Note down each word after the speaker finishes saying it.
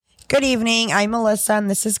Good evening. I'm Melissa and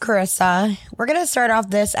this is Carissa. We're going to start off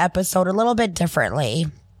this episode a little bit differently.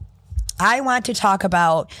 I want to talk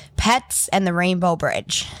about pets and the Rainbow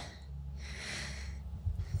Bridge.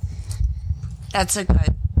 That's a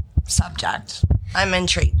good subject. I'm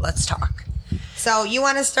intrigued. Let's talk. So you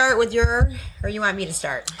want to start with or you want me to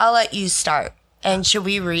start? I'll let you start. And should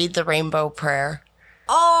we read the Rainbow Prayer?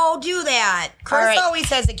 Oh, do that. Carissa right. always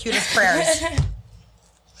has the cutest prayers.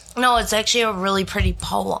 No, it's actually a really pretty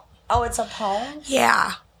poem. Oh, it's a poem?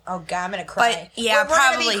 Yeah. Oh, God, I'm going to cry. But, yeah, we're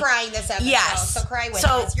probably. We're going to be crying this episode, yes. so cry with so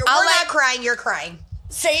us. We're not crying, you're crying.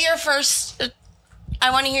 Say your first.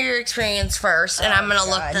 I want to hear your experience first, and I'm going to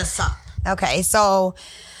look this up. Okay, so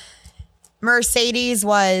Mercedes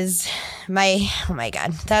was oh my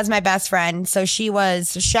God, that's my best friend. So she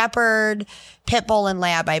was Shepherd, Pit Bull, and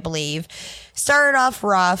Lab, I believe. Started off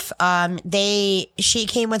rough. She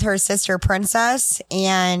came with her sister Princess,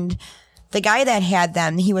 and the guy that had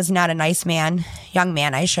them, he was not a nice man, young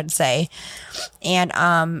man, I should say. And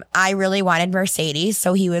I really wanted Mercedes,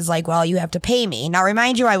 so he was like, well, you have to pay me. Now,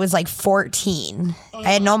 remind you, I was like 14.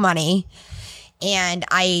 I had no money. And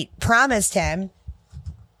I promised him,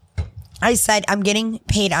 I said, I'm getting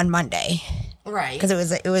paid on Monday. Right. Because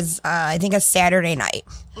it was I think, a Saturday night.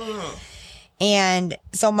 Mm. And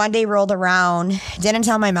so Monday rolled around. Didn't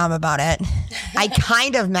tell my mom about it. I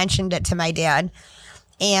kind of mentioned it to my dad.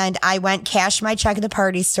 And I went, cashed my check at the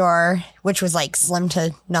party store, which was like slim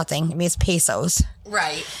to nothing. I mean, it's pesos.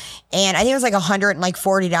 Right. And I think it was like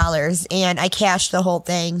 $140. And I cashed the whole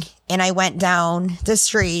thing. And I went down the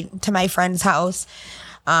street to my friend's house,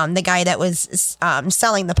 the guy that was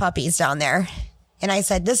selling the puppies down there. And I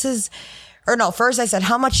said, first I said,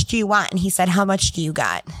 how much do you want? And he said, how much do you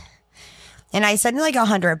got? And I said, like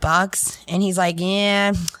 $100. And he's like,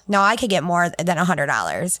 yeah, no, I could get more than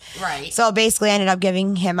 $100. Right. So basically I ended up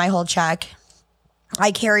giving him my whole check.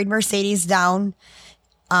 I carried Mercedes down.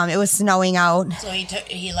 It was snowing out. So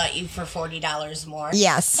he let you for $40 more?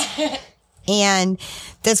 Yes. And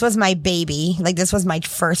this was my baby. Like, this was my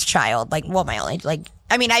first child. Like, well, my only,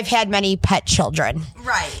 I've had many pet children.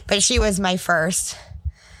 Right. But she was my first.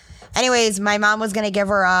 Anyways, my mom was going to give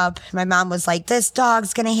her up. My mom was like, this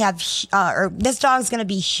dog's going to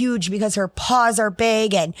be huge because her paws are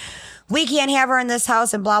big and we can't have her in this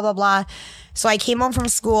house and blah, blah, blah. So I came home from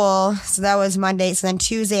school. So that was Monday. So then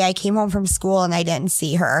Tuesday I came home from school and I didn't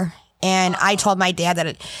see her. And I told my dad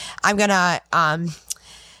that I'm going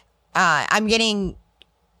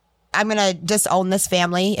to disown this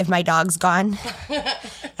family if my dog's gone.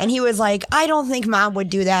 And he was like, I don't think mom would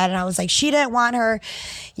do that. And I was like, she didn't want her,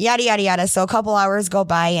 yada, yada, yada. So a couple hours go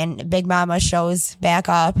by and Big Mama shows back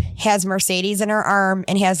up, has Mercedes in her arm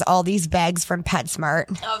and has all these bags from PetSmart.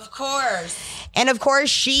 Of course. And of course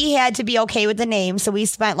she had to be okay with the name. So we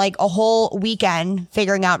spent like a whole weekend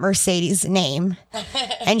figuring out Mercedes' name.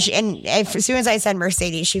 And as soon as I said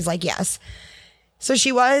Mercedes, she's like, yes. So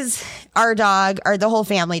she was our dog, or the whole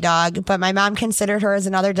family dog, but my mom considered her as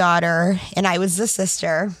another daughter, and I was the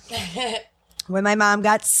sister. When my mom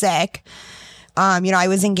got sick, I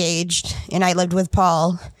was engaged, and I lived with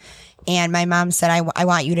Paul, and my mom said, I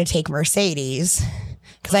want you to take Mercedes,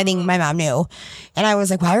 because I think my mom knew. And I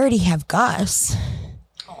was like, well, I already have Gus,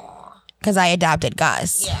 because I adopted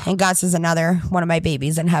Gus, and Gus is another one of my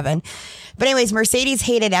babies in heaven. But anyways, Mercedes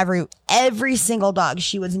hated every single dog.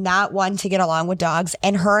 She was not one to get along with dogs.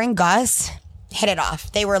 And her and Gus hit it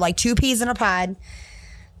off. They were like two peas in a pod.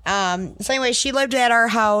 So anyway, she lived at our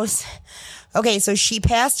house. Okay, so she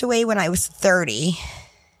passed away when I was 30.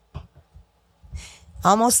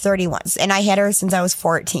 Almost 31. And I had her since I was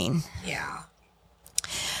 14. Yeah.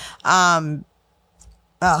 I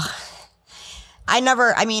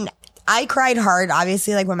cried hard,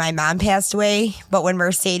 obviously, like when my mom passed away. But when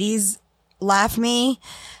Mercedes left me,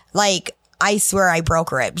 like, I swear I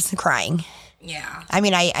broke ribs crying. Yeah. I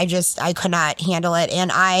mean, I could not handle it.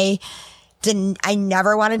 And I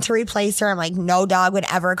never wanted to replace her. I'm like, no dog would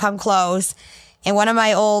ever come close. And one of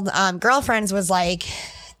my old girlfriends was like,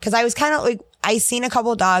 because I was kind of like, I seen a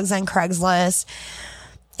couple dogs on Craigslist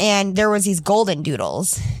and there was these golden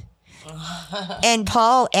doodles. And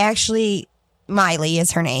Paul actually, Miley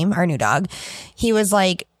is her name, our new dog. He was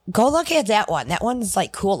like, go look at that one. That one's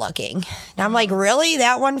like cool looking. And I'm like, really?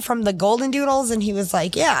 That one from the golden doodles? And he was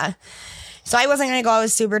like, yeah. So I wasn't going to go. I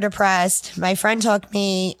was super depressed. My friend took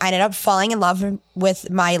me. I ended up falling in love with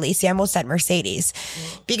Miley. See, I almost said Mercedes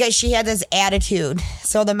because she had this attitude.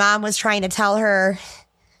 So the mom was trying to tell her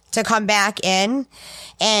to come back in,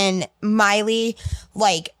 and Miley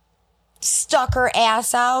like stuck her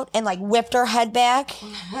ass out and like whipped her head back.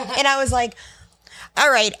 And I was like, all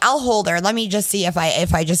right, I'll hold her. Let me just see if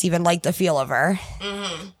I just even like the feel of her.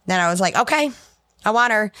 Mm-hmm. Then I was like, okay, I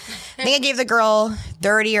want her. I think I gave the girl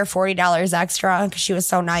 $30 or $40 extra because she was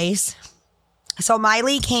so nice. So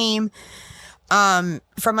Miley came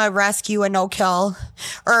from a rescue and no kill,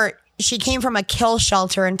 or she came from a kill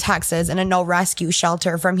shelter in Texas and a no rescue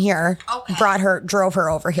shelter from here. Okay. Drove her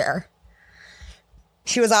over here.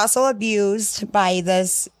 She was also abused by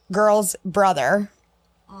this girl's brother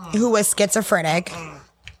who was schizophrenic,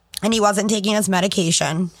 and he wasn't taking his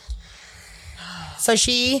medication. So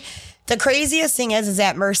the craziest thing is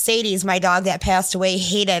that Mercedes, my dog that passed away,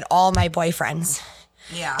 hated all my boyfriends.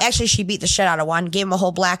 Yeah. Actually, she beat the shit out of one, gave him a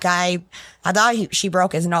whole black eye. I thought she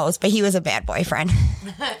broke his nose, but he was a bad boyfriend.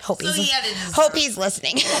 Hope he's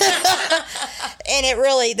listening. And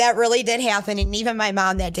that really did happen. And even my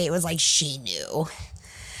mom that day was like, she knew.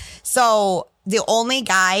 So the only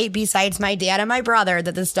guy besides my dad and my brother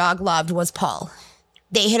that this dog loved was Paul.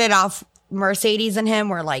 They hit it off. Mercedes and him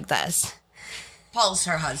were like this. Paul's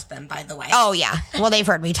her husband, by the way. Oh, yeah. Well, they've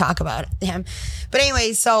heard me talk about him. But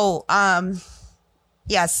anyway, so...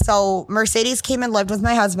 yes, so Mercedes came and lived with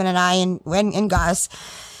my husband and I and Gus.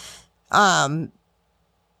 But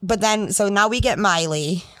then, so now we get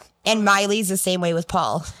Miley, and Miley's the same way with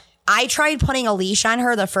Paul. I tried putting a leash on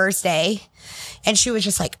her the first day, and she was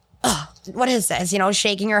just like, oh, what is this?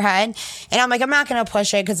 Shaking her head. And I'm like, I'm not going to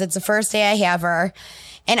push it because it's the first day I have her.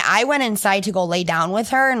 And I went inside to go lay down with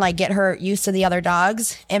her and like get her used to the other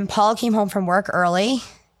dogs. And Paul came home from work early,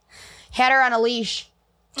 had her on a leash.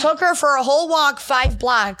 Took her for a whole walk 5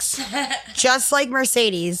 blocks, just like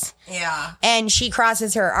Mercedes. Yeah. And she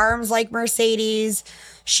crosses her arms like Mercedes.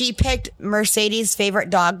 She picked Mercedes' favorite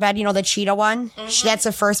dog bed, the cheetah one. Mm-hmm. That's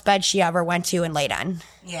the first bed she ever went to and laid on.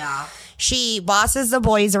 Yeah. She bosses the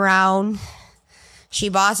boys around. She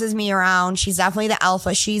bosses me around. She's definitely the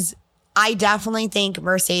alpha. I definitely think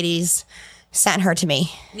Mercedes sent her to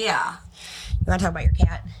me. Yeah. You want to talk about your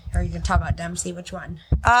cat? Or are you going to talk about Dempsey? Which one?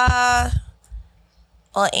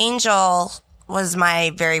 Well, Angel was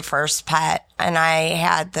my very first pet, and I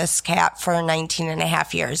had this cat for 19 and a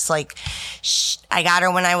half years. Like, I got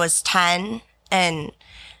her when I was 10, and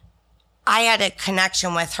I had a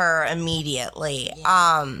connection with her immediately.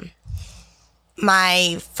 Yeah.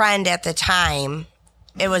 My friend at the time,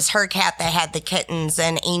 it was her cat that had the kittens,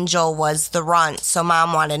 and Angel was the runt, so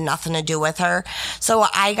Mom wanted nothing to do with her. So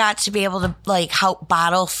I got to be able to, like, help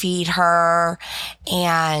bottle feed her,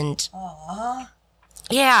 and... Aww.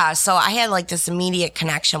 Yeah, so I had like this immediate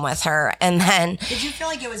connection with her, and then... Did you feel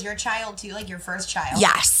like it was your child too, like your first child?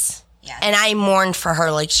 Yes. Yeah. And I mourned for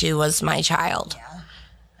her like she was my child. Yeah.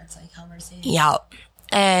 That's like how Mercedes... Yep.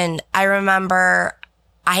 And I remember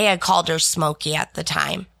I had called her Smokey at the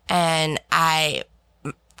time, and I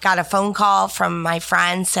got a phone call from my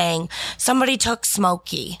friend saying, somebody took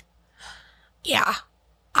Smokey. Yeah.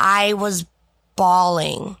 I was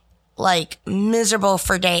bawling. Like miserable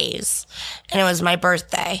for days, and it was my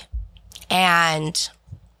birthday, and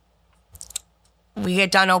we get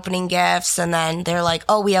done opening gifts, and then they're like,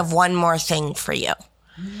 oh, we have one more thing for you.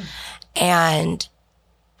 And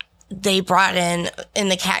they brought in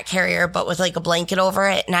the cat carrier, but with like a blanket over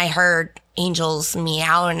it, and I heard Angel's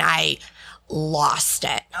meow, and I lost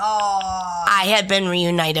it. Oh, I had been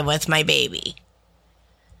reunited with my baby.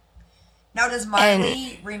 Now, does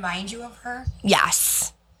Marley remind you of her?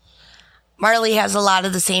 Yes. Marley has a lot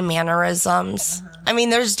of the same mannerisms. Uh-huh. I mean,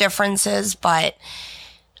 there's differences, but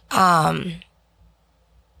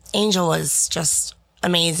Angel was just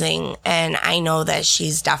amazing, and I know that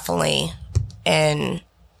she's definitely in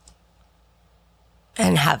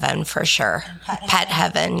heaven for sure. Pet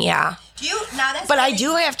heaven, yeah. But I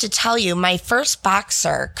do have to tell you, my first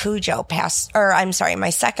boxer, Cujo, my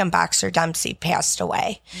second boxer, Dempsey, passed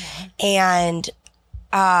away. Yeah. And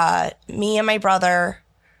me and my brother...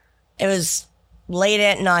 It was late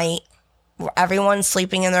at night. Everyone's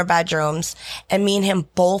sleeping in their bedrooms. And me and him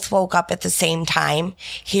both woke up at the same time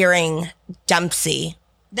hearing Dempsey.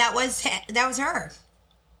 That was her.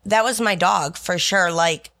 That was my dog for sure.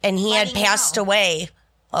 Like, and he had passed away,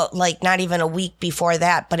 like not even a week before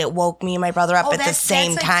that, but it woke me and my brother up at the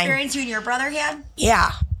same time. That's the experience you and your brother had?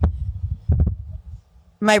 Yeah.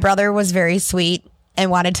 My brother was very sweet and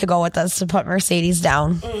wanted to go with us to put Mercedes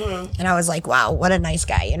down. Mm-hmm. And I was like, wow, what a nice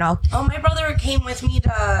guy, Oh, my brother came with me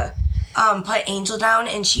to put Angel down,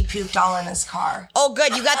 and she puked all in his car. Oh,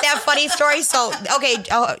 good. You got that funny story? So, okay,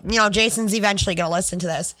 Jason's eventually going to listen to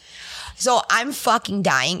this. So I'm fucking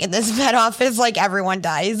dying in this vet office like everyone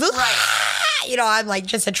dies. Right. I'm like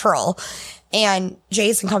just a troll. And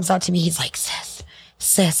Jason comes up to me. He's like,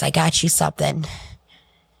 sis, I got you something.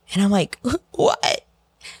 And I'm like, what?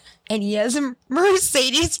 and he has a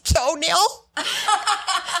Mercedes toenail.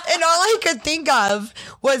 And all I could think of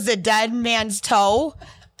was a dead man's toe.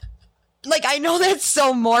 Like, I know that's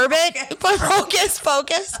so morbid, but focus.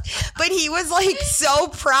 But he was, like, so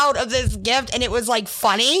proud of this gift, and it was, like,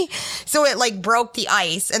 funny. So it, like, broke the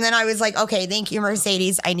ice. And then I was like, okay, thank you,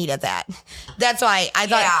 Mercedes. I needed that. That's why I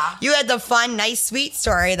thought you had the fun, nice, sweet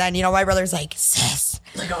story. Then, you know, my brother's like, sis,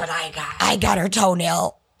 look at what I got. I got her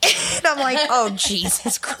toenail. And I'm like, oh,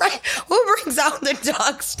 Jesus Christ. Who brings out the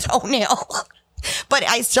dog's toenail? But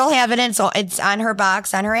I still have it in, so it's on her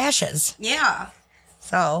box, on her ashes. Yeah.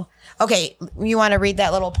 So... Okay, you want to read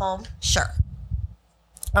that little poem? Sure.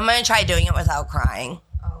 I'm going to try doing it without crying.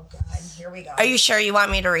 Oh, God. Here we go. Are you sure you want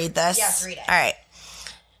me to read this? Yes, read it. All right.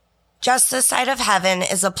 Just this side of heaven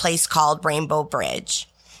is a place called Rainbow Bridge.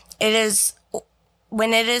 It is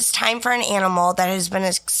when it is time for an animal that has been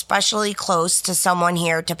especially close to someone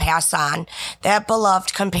here to pass on, that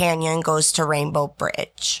beloved companion goes to Rainbow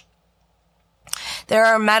Bridge. There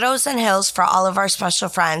are meadows and hills for all of our special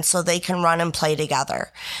friends so they can run and play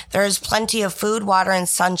together. There is plenty of food, water, and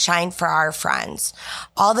sunshine for our friends.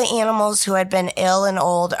 All the animals who had been ill and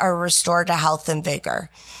old are restored to health and vigor.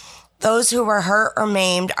 Those who were hurt or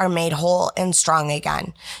maimed are made whole and strong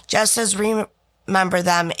again, just as we remember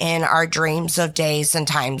them in our dreams of days and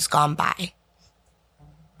times gone by.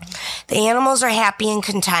 The animals are happy and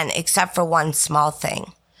content except for one small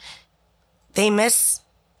thing.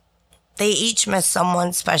 They each miss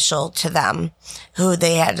someone special to them who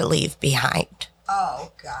they had to leave behind.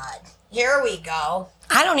 Oh, God. Here we go.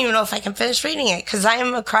 I don't even know if I can finish reading it because I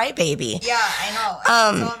am a crybaby. Yeah, I know.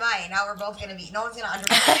 So am I. Now we're both going to be... No one's going to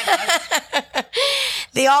understand us.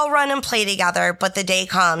 They all run and play together, but the day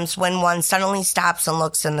comes when one suddenly stops and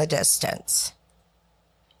looks in the distance.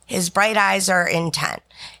 His bright eyes are intent.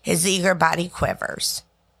 His eager body quivers.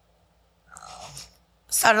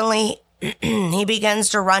 Suddenly... he begins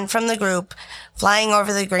to run from the group, flying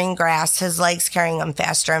over the green grass, his legs carrying him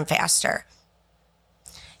faster and faster.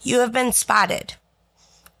 You have been spotted.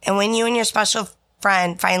 And when you and your special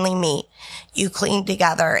friend finally meet, you cling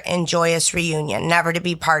together in joyous reunion, never to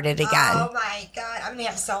be parted again. Oh, my God. I'm going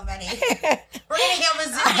to have so many. We're going to have a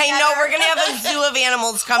zoo together. I know. We're going to have a zoo of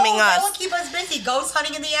animals coming that us. will keep us busy. Ghost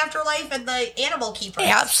hunting in the afterlife and the animal keepers.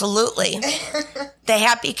 Absolutely. The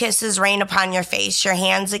happy kisses rain upon your face. Your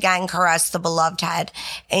hands again caress the beloved head,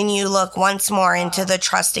 and you look once more into the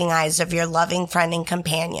trusting eyes of your loving friend and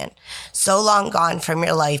companion, so long gone from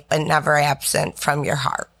your life, but never absent from your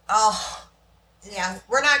heart. Oh, yeah.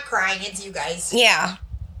 We're not crying. It's you guys. Yeah.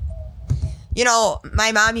 You know,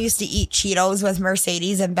 my mom used to eat Cheetos with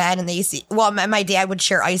Mercedes in bed, and they used to, well, my dad would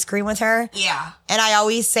share ice cream with her. Yeah. And I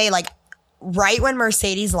always say, like, right when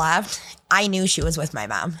Mercedes left, I knew she was with my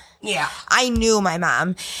mom. Yeah. I knew my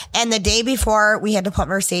mom. And the day before we had to put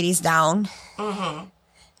Mercedes down,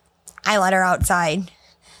 I let her outside,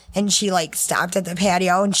 and she, like, stopped at the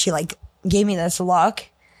patio, and she, like, gave me this look.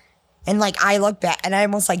 And, like, I looked back, and I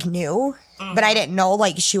almost, like, knew. But I didn't know,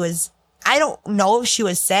 like, she was... I don't know if she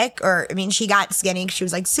was sick or... I mean, she got skinny. She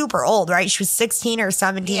was, like, super old, right? She was 16 or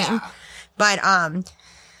 17. Yeah. But,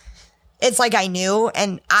 it's like I knew.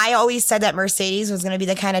 And I always said that Mercedes was going to be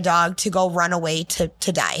the kind of dog to go run away to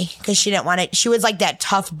die. Because she didn't want it. She was, like, that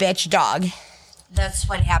tough bitch dog. That's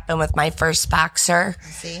what happened with my first boxer.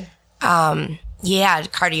 See? He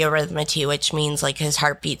had cardiorhythmia, which means, like, his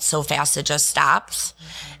heart beats so fast it just stops.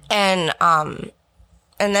 And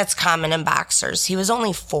that's common in boxers. He was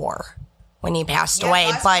only 4 when he passed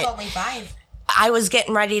away, but only 5. I was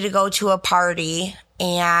getting ready to go to a party,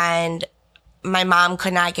 and my mom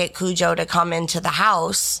could not get Cujo to come into the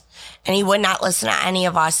house, and he would not listen to any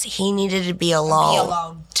of us. He needed to be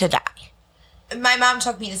alone to die. My mom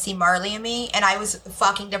took me to see Marley and Me, and I was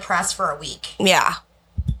fucking depressed for a week. Yeah.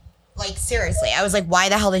 Like, seriously. I was like, why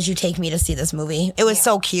the hell did you take me to see this movie? It was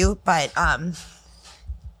so cute, but,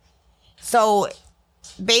 so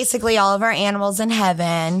basically all of our animals in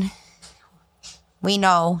heaven, we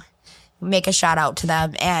know, make a shout out to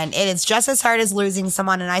them. And it is just as hard as losing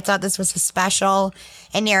someone. And I thought this was a special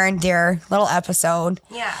and near and dear little episode.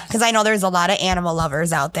 Yeah. Because I know there's a lot of animal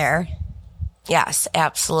lovers out there. Yes,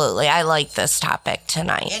 absolutely. I like this topic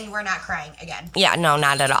tonight. And we're not crying again. Yeah, no,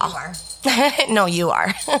 not at all. You are. No, you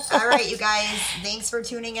are. All right, you guys. Thanks for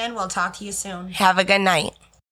tuning in. We'll talk to you soon. Have a good night.